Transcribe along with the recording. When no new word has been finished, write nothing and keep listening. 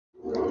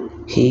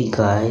Hey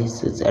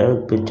guys, it's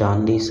Eric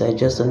Bijandi. So I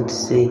just want to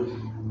say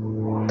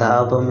the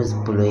album is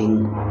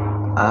blowing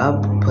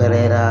up. Put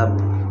it up,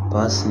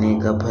 Boss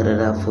Nigga, put it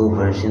up, full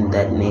version,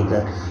 that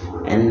nigga,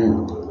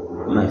 and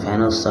my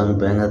final song,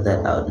 Banger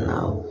That Out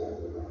Now.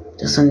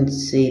 Just want to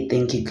say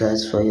thank you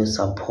guys for your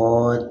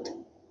support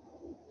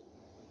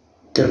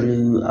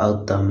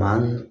throughout the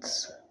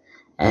months,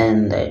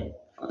 and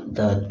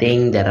the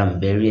thing that I'm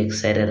very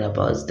excited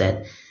about is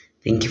that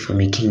thank you for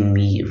making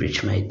me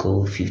reach my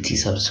goal, 50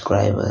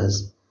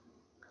 subscribers.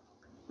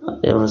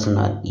 It was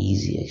not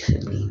easy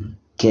actually.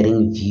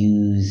 Getting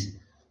views,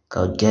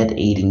 I'll get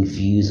 18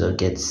 views or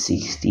get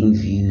 16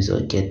 views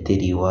or get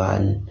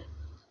 31.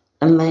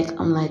 I'm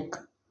like,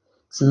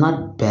 it's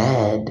not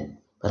bad,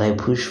 but I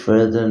push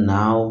further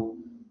now.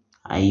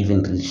 I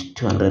even reached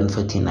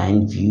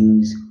 249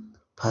 views,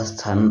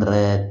 past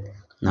 100.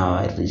 Now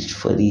I reached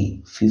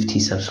 50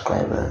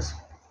 subscribers.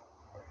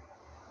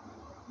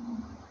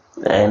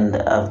 And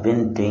I've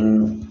been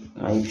doing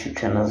my YouTube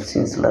channel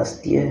since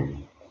last year.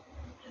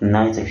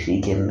 Now it's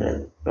actually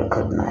getting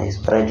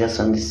recognized. But I just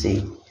want to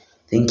say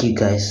thank you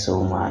guys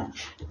so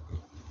much.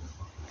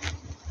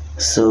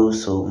 So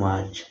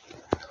much.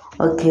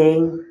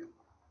 Okay.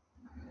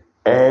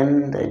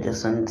 And I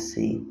just want to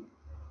say,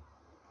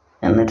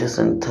 and I just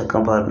want to talk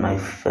about my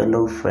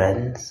fellow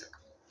friends,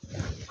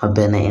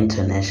 Mabena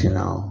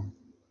International.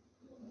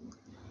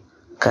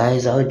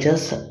 Guys, I would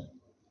just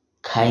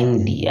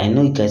kindly, I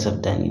know you guys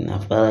have done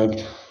enough, but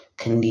I'd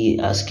kindly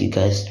ask you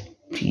guys,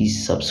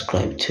 please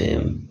subscribe to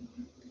him.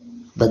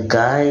 The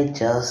guy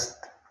just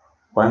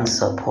wants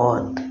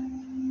support.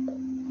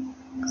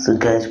 So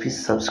guys,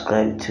 please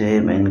subscribe to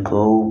him and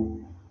go.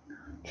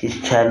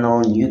 His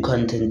channel, new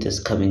content is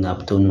coming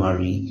up, don't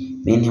worry.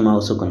 Me and him are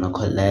also gonna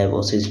collab.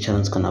 Also his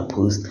channel's gonna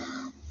post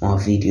more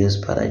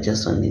videos, but I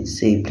just wanted to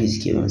say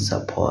please give him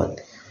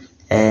support.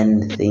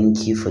 And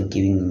thank you for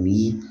giving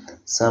me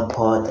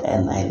support,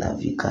 and I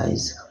love you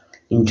guys.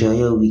 Enjoy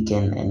your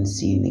weekend and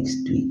see you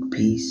next week.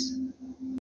 Peace.